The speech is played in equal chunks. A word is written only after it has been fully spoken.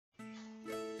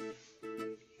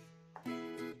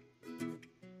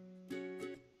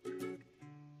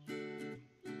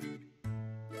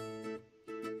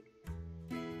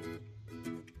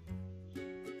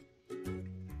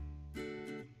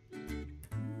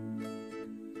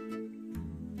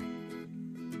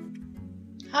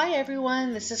Hi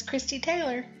everyone, this is Kristie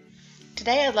Taylor.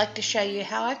 Today I'd like to show you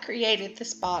how I created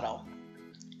this bottle.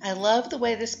 I love the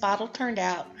way this bottle turned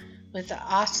out with the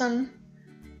awesome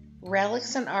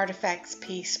Relics and Artifacts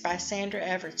piece by Sandra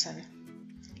Evertson.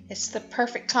 It's the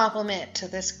perfect complement to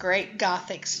this great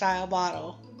gothic style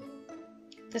bottle.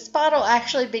 This bottle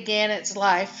actually began its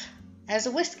life as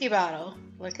a whiskey bottle.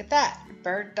 Look at that,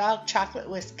 Bird Dog chocolate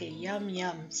whiskey, yum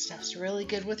yum, stuff's really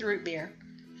good with root beer.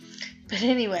 But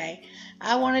anyway,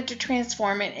 I wanted to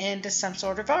transform it into some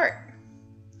sort of art.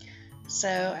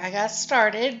 So I got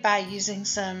started by using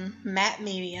some matte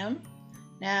medium.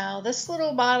 Now this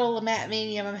little bottle of matte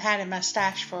medium I've had in my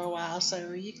stash for a while,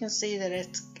 so you can see that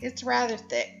it's rather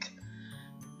thick.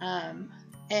 And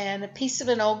a piece of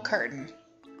an old curtain.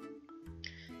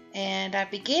 And I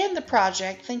began the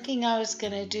project thinking I was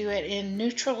going to do it in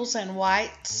neutrals and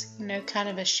whites, kind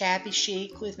of a shabby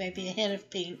chic with maybe a hint of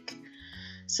pink.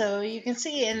 So you can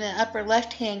see in the upper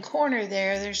left hand corner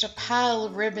there's a pile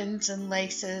of ribbons and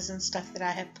laces and stuff that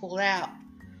I have pulled out.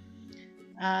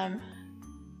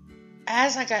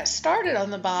 As I got started on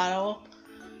the bottle,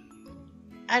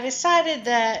 I decided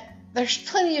that there's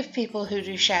plenty of people who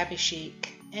do shabby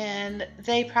chic and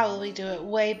they probably do it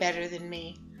way better than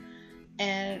me.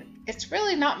 And it's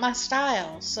really not my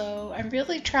style, so I'm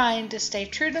really trying to stay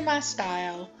true to my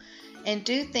style and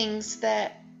do things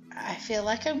that I feel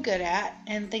like I'm good at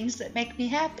and things that make me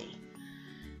happy.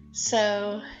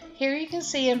 So here you can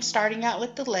see I'm starting out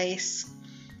with the lace.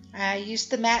 I used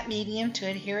the matte medium to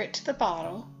adhere it to the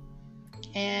bottle.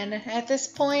 And at this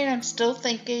point I'm still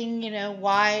thinking,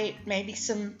 white, maybe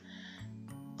some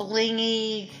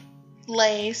blingy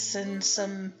lace and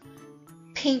some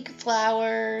pink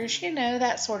flowers,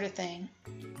 that sort of thing.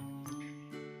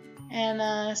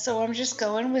 And so I'm just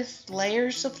going with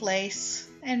layers of lace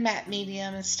and matte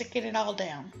medium and sticking it all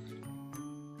down.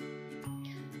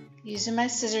 Using my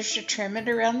scissors to trim it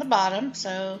around the bottom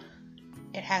so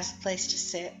it has a place to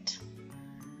sit.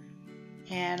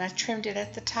 And I trimmed it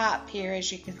at the top here,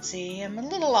 as you can see. I'm a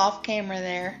little off camera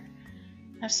there.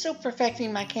 I'm still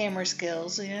perfecting my camera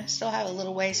skills. I still have a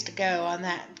little ways to go on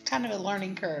that, kind of a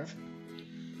learning curve.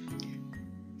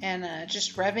 And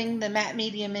just rubbing the matte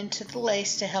medium into the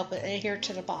lace to help it adhere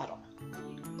to the bottle.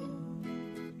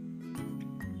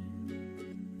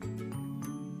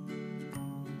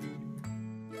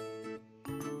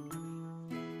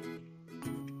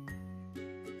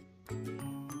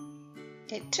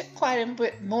 It took quite a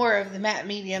bit more of the matte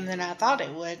medium than I thought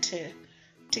it would to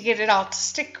get it all to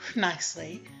stick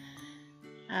nicely.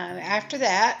 After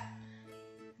that,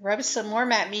 rub some more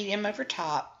matte medium over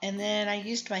top, and then I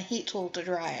used my heat tool to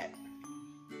dry it.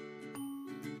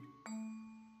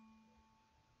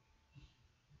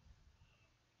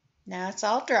 Now it's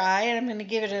all dry, and I'm going to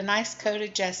give it a nice coat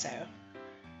of gesso.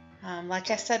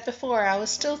 Like I said before, I was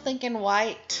still thinking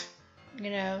white,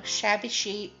 shabby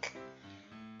chic.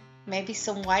 Maybe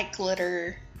some white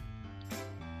glitter.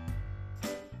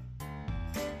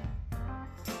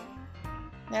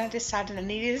 Then I decided I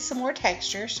needed some more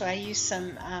texture, so I used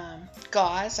some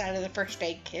gauze out of the first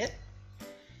aid kit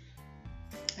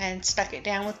and stuck it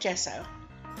down with gesso.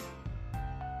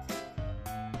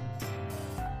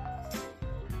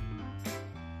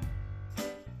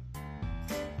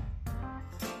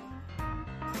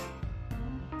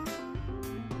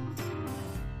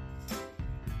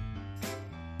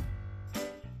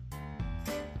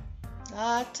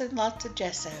 Lots and lots of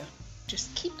gesso.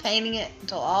 Just keep painting it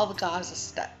until all the gauze is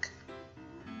stuck.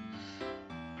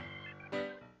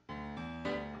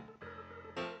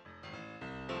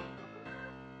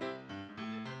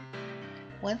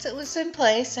 Once it was in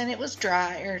place and it was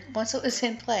dry,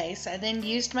 I then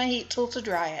used my heat tool to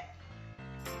dry it.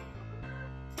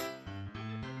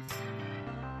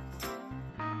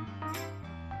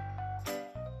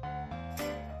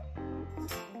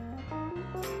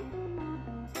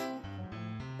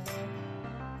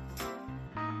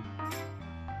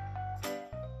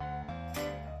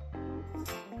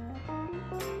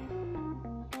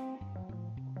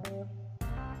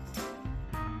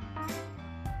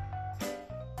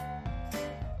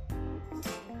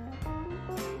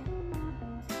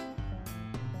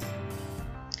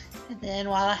 Then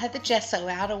while I had the gesso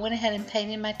out, I went ahead and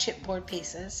painted my chipboard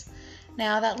pieces.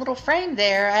 Now that little frame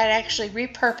there, I had actually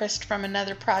repurposed from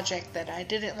another project that I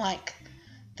didn't like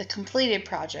the completed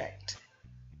project.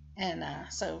 And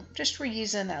so just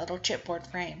reusing that little chipboard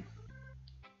frame.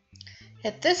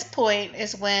 At this point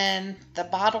is when the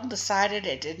bottle decided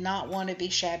it did not want to be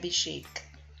shabby chic.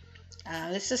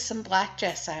 This is some black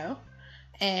gesso,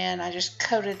 and I just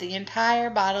coated the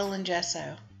entire bottle in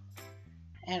gesso.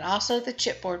 And also the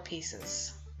chipboard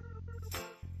pieces.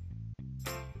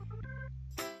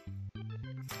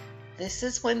 this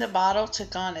is when the bottle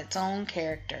took on its own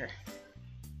character.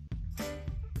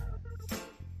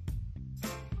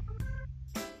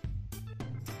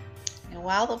 And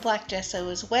while the black gesso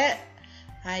was wet,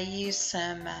 I used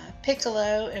some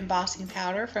piccolo embossing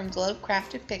powder from Globe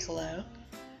Crafted Piccolo.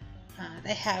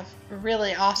 They have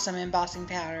really awesome embossing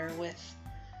powder with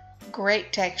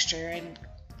great texture and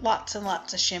lots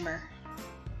of shimmer.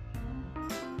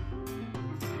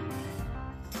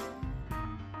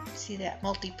 See that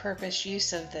multi-purpose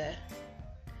use of the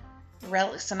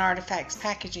Relics and Artifacts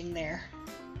packaging there.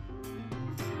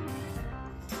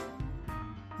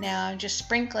 Now I'm just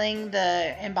sprinkling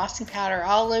the embossing powder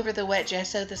all over the wet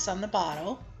gesso that's on the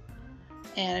bottle,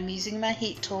 and I'm using my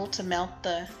heat tool to melt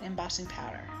the embossing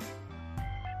powder.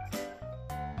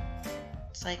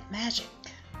 It's like magic.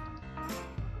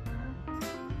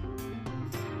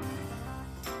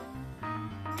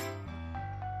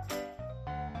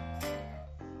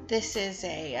 This is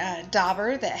a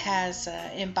dauber that has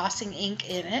embossing ink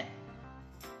in it.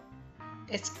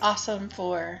 It's awesome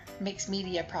for mixed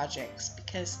media projects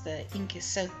because the ink is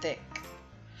so thick.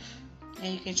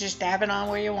 And you can just dab it on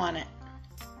where you want it.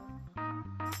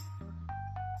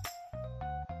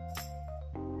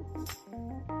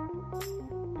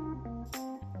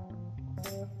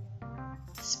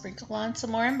 Sprinkle on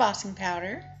some more embossing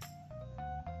powder.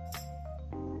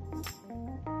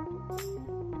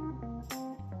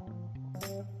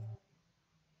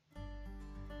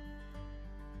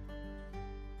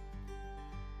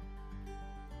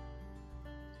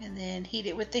 And then heat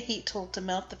it with the heat tool to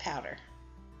melt the powder.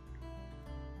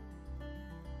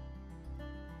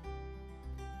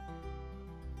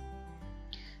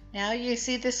 Now you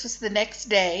see this was the next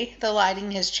day. The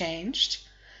lighting has changed.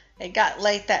 It got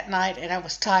late that night and I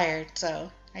was tired,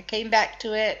 so I came back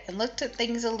to it and looked at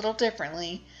things a little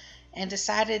differently and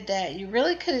decided that you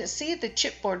really couldn't see the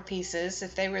chipboard pieces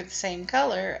if they were the same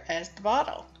color as the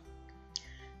bottle.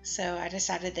 So I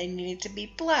decided they needed to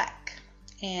be black.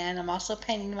 And I'm also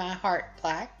painting my heart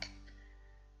black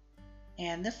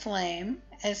and the flame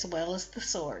as well as the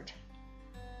sword.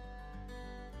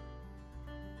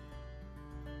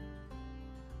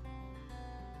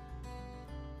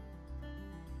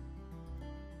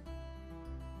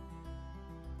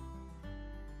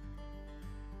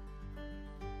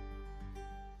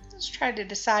 Let's try to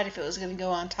decide if it was going to go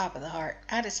on top of the heart.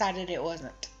 I decided it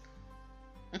wasn't.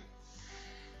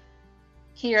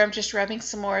 Here I'm just rubbing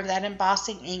some more of that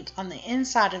embossing ink on the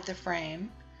inside of the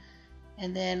frame.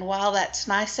 And then while that's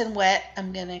nice and wet,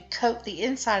 I'm going to coat the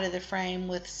inside of the frame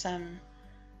with some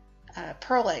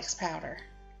Relics powder.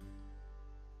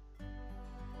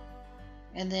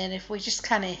 And then if we just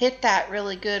kind of hit that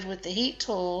really good with the heat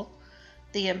tool,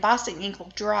 the embossing ink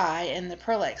will dry and the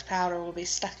Relics powder will be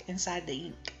stuck inside the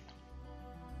ink.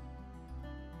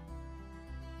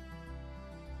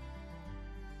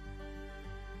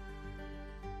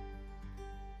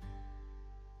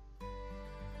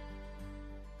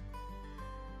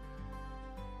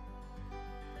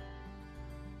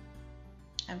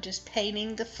 I'm just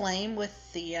painting the flame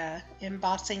with the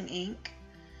embossing ink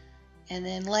and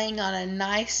then laying on a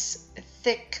nice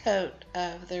thick coat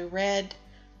of the red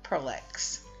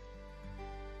Relics.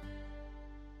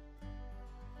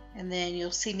 And then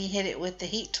you'll see me hit it with the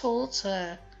heat tool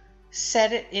to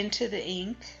set it into the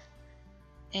ink.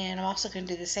 And I'm also going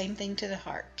to do the same thing to the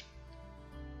heart.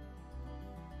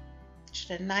 Just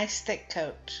a nice thick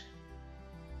coat.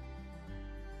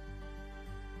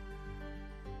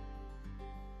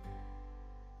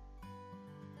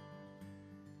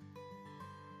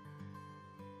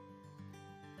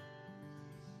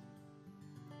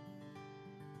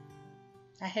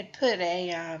 I had put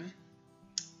a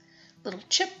little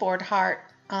chipboard heart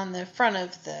on the front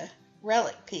of the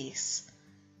relic piece,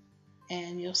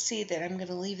 and you'll see that I'm going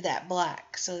to leave that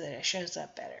black so that it shows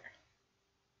up better.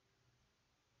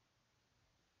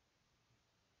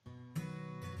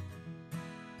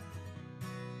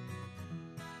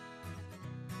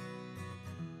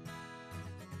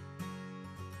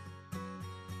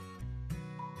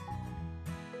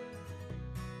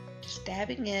 Just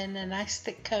dabbing in a nice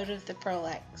thick coat of the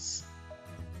Relics.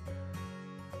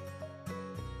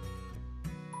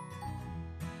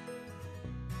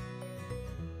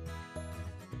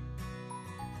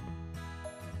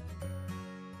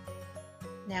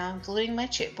 Now I'm gluing my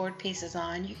chipboard pieces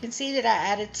on. You can see that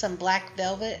I added some black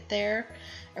velvet there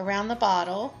around the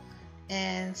bottle,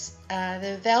 and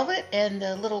the velvet and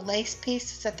the little lace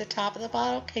pieces at the top of the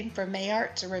bottle came from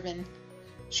Mayart's ribbon.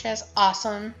 She has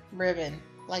awesome ribbon,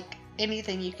 like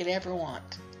anything you could ever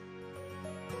want.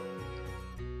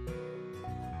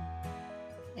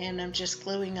 And I'm just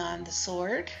gluing on the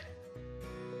sword.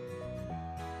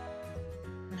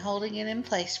 holding it in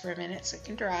place for a minute so it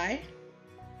can dry.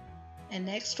 And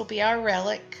next will be our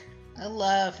relic. I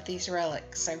love these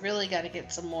relics. I really got to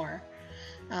get some more.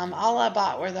 All I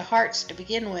bought were the hearts to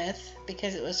begin with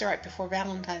because it was right before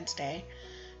Valentine's Day.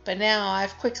 But now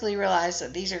I've quickly realized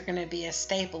that these are going to be a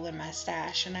staple in my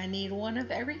stash, and I need one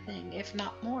of everything, if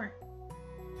not more.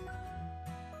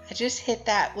 I just hit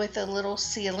that with a little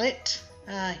sealant.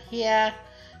 Yeah,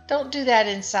 don't do that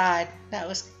inside. That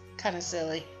was kind of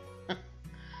silly.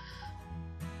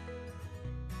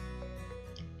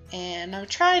 And I'm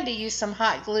trying to use some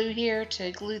hot glue here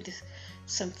to glue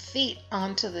some feet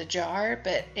onto the jar,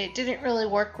 but it didn't really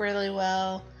work really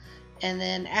well. And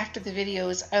then after the video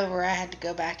was over, I had to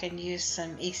go back and use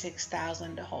some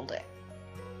E6000 to hold it.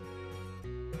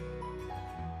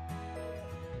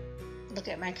 Look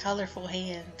at my colorful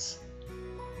hands.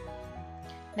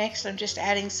 Next, I'm just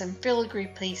adding some filigree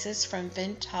pieces from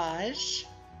Vintage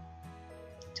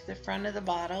to the front of the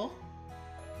bottle,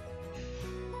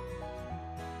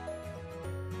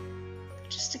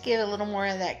 just to give a little more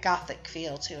of that gothic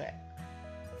feel to it.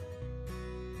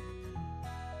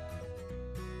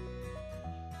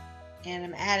 And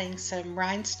I'm adding some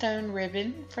rhinestone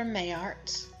ribbon from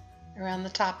Mayarts around the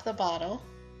top of the bottle.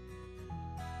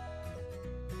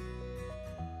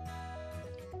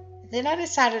 Then I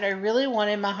decided I really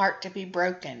wanted my heart to be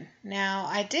broken. Now,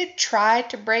 I did try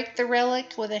to break the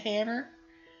relic with a hammer.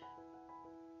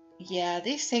 Yeah,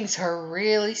 these things are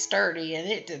really sturdy and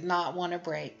it did not want to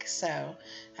break. So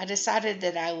I decided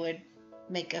that I would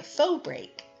make a faux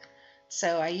break.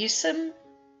 So I used some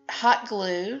hot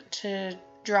glue to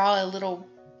draw a little,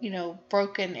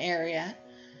 broken area,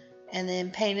 and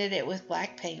then painted it with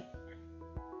black paint.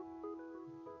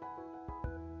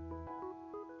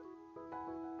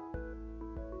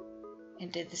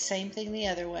 And did the same thing the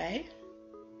other way.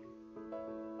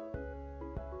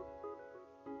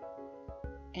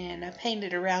 And I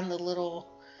painted around the little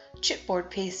chipboard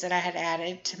piece that I had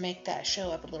added to make that show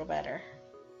up a little better.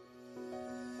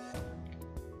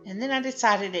 And then I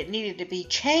decided it needed to be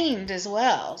chained as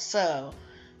well, so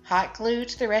hot glue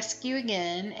to the rescue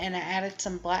again, and I added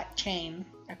some black chain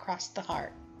across the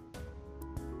heart.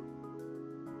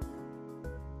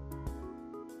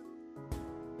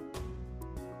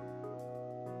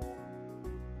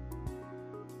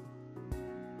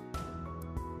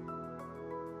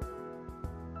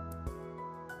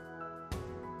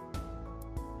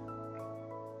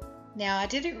 Now, I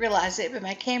didn't realize it, but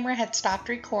my camera had stopped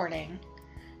recording.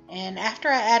 And after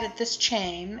I added this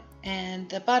chain and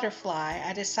the butterfly,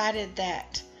 I decided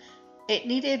that it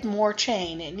needed more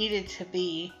chain. It needed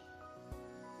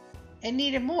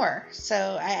more.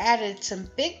 So I added some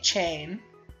big chain,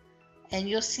 and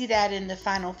you'll see that in the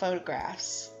final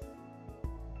photographs.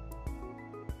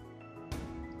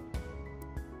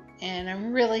 And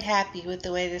I'm really happy with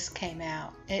the way this came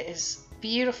out. It is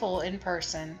beautiful in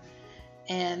person.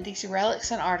 And these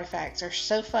relics and artifacts are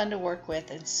so fun to work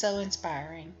with and so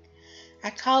inspiring. I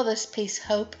call this piece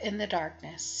Hope in the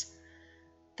Darkness.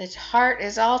 The heart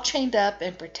is all chained up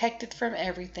and protected from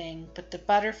everything, but the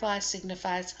butterfly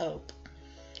signifies hope.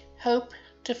 Hope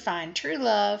to find true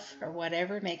love or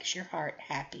whatever makes your heart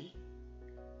happy.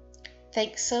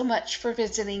 Thanks so much for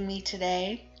visiting me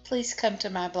today. Please come to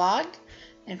my blog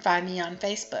and find me on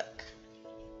Facebook.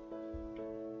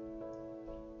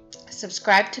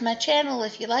 Subscribe to my channel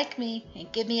if you like me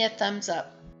and give me a thumbs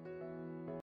up.